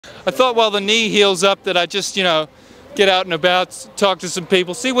I thought while the knee heals up that I just, you know, get out and about, talk to some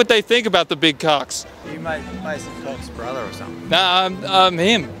people, see what they think about the big Cox. You Mason Cox's brother or something? Nah, I'm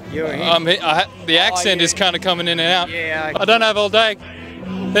him. You're him? The accent is kind of coming in and out. Yeah. I don't have all day.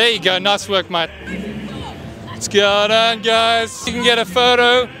 There you go, nice work, mate. What's going on, guys? You can get a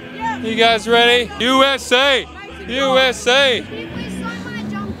photo. You guys ready? USA! USA!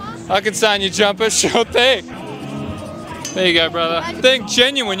 I can sign your jumper, sure thing. There you go, brother. Think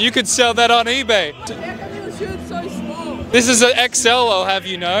genuine, you could sell that on eBay. This is an XL, I'll have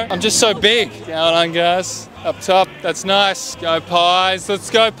you know. I'm just so big. Going on, guys. Up top, that's nice. Go Pies, let's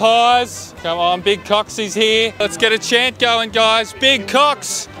go Pies. Come on, Big Coxie's here. Let's get a chant going, guys. Big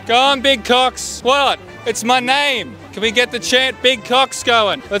Cox, go on, Big Cox. What? It's my name. Can we get the chant Big Cox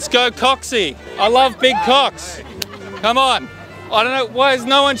going? Let's go Coxie. I love Big Cox. Come on. I don't know, why is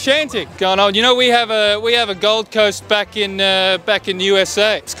no one chanting? Going on, you know we have a Gold Coast back in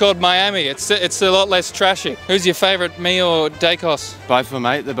USA. It's called Miami. It's a lot less trashy. Who's your favourite, me or Dacos? Both of them,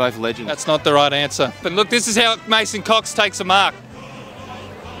 mate. They're both legends. That's not the right answer. But look, this is how Mason Cox takes a mark.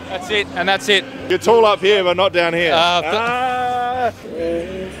 That's it, and that's it. You're tall up here, but not down here.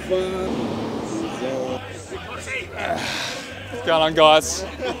 What's going on, guys?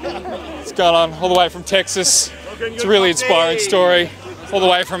 What's going on? All the way from Texas. It's a really inspiring story. All the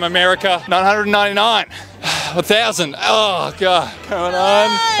way from America. 999. 1,000. Oh, God. Going on.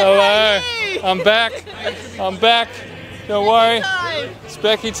 Hello. I'm back. I'm back. Don't worry. It's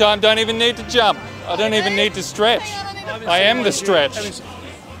Becky time. Don't even need to jump. I don't even need to stretch. I am the stretch. These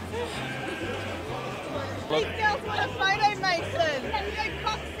girls want a photo, Mason. Can you go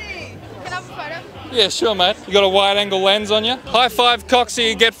Coxie? Can I have a photo? Yeah, sure, mate. You got a wide angle lens on you? High five, Coxie,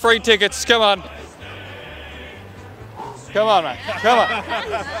 you get free tickets. Come on. Come on, mate. Come on.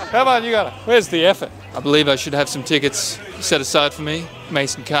 Come on, you got it. Where's the effort? I believe I should have some tickets set aside for me.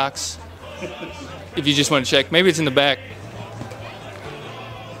 Mason Cox. If you just want to check. Maybe it's in the back.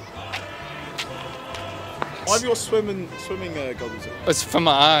 Why have your swimming goggles on? It's for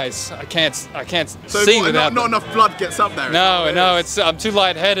my eyes. I can't So see what, without not them. enough blood gets up there? No, I'm too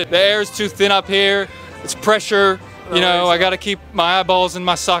lightheaded. The air is too thin up here. It's pressure. You know, I gotta keep my eyeballs in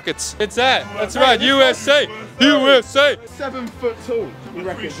my sockets. It's that. That's right. USA. USA. 7 foot tall. You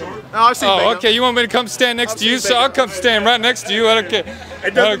reckon? No, I've seen bigger. Okay. You want me to come stand next to you? So I'll come stand right next to you. I don't care.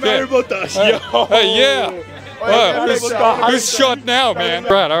 It doesn't matter about us. Hey, yeah. Wow, who's shot now, man?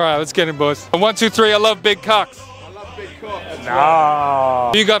 Right, all right, let's get it, boys. 1, 2, 3. I love Big Cox. I love Big Cox.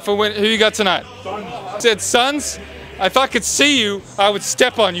 No. Who you got for win? Who you got tonight? Said Suns. If I could see you, I would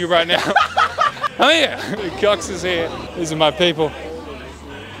step on you right now. Oh yeah, Big Cox is here. These are my people.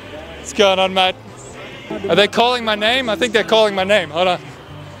 What's going on, mate? Are they calling my name? I think they're calling my name. Hold on.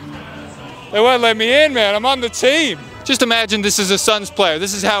 They won't let me in, man. I'm on the team. Just imagine this is a Suns player.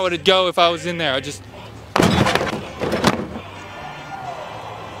 This is how it'd go if I was in there. I just.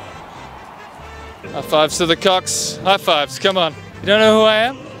 High fives to the Cox. High fives. Come on. You don't know who I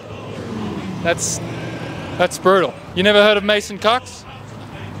am? That's brutal. You never heard of Mason Cox?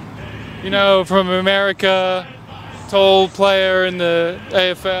 You know, from America, tall player in the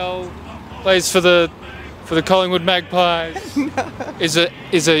AFL, plays for the Collingwood Magpies. Is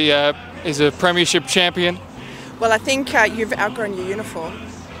a premiership champion. Well, I think you've outgrown your uniform.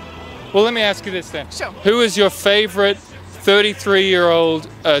 Well, let me ask you this then. Sure. Who is your favorite 33-year-old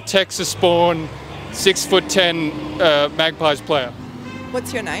Texas-born 6'10" Magpies player?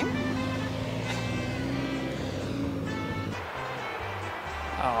 What's your name?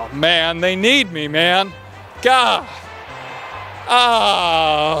 Oh man, they need me, man. God.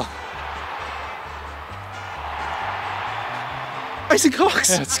 Oh. Mason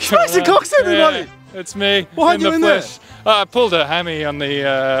Cox. It's Mason Cox, everybody. Yeah, it's me. Why in are you the in flesh. I pulled a hammy on the,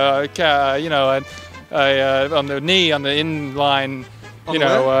 on the knee, on the inline, On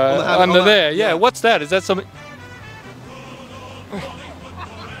the under there. Yeah. What's that? Is that something?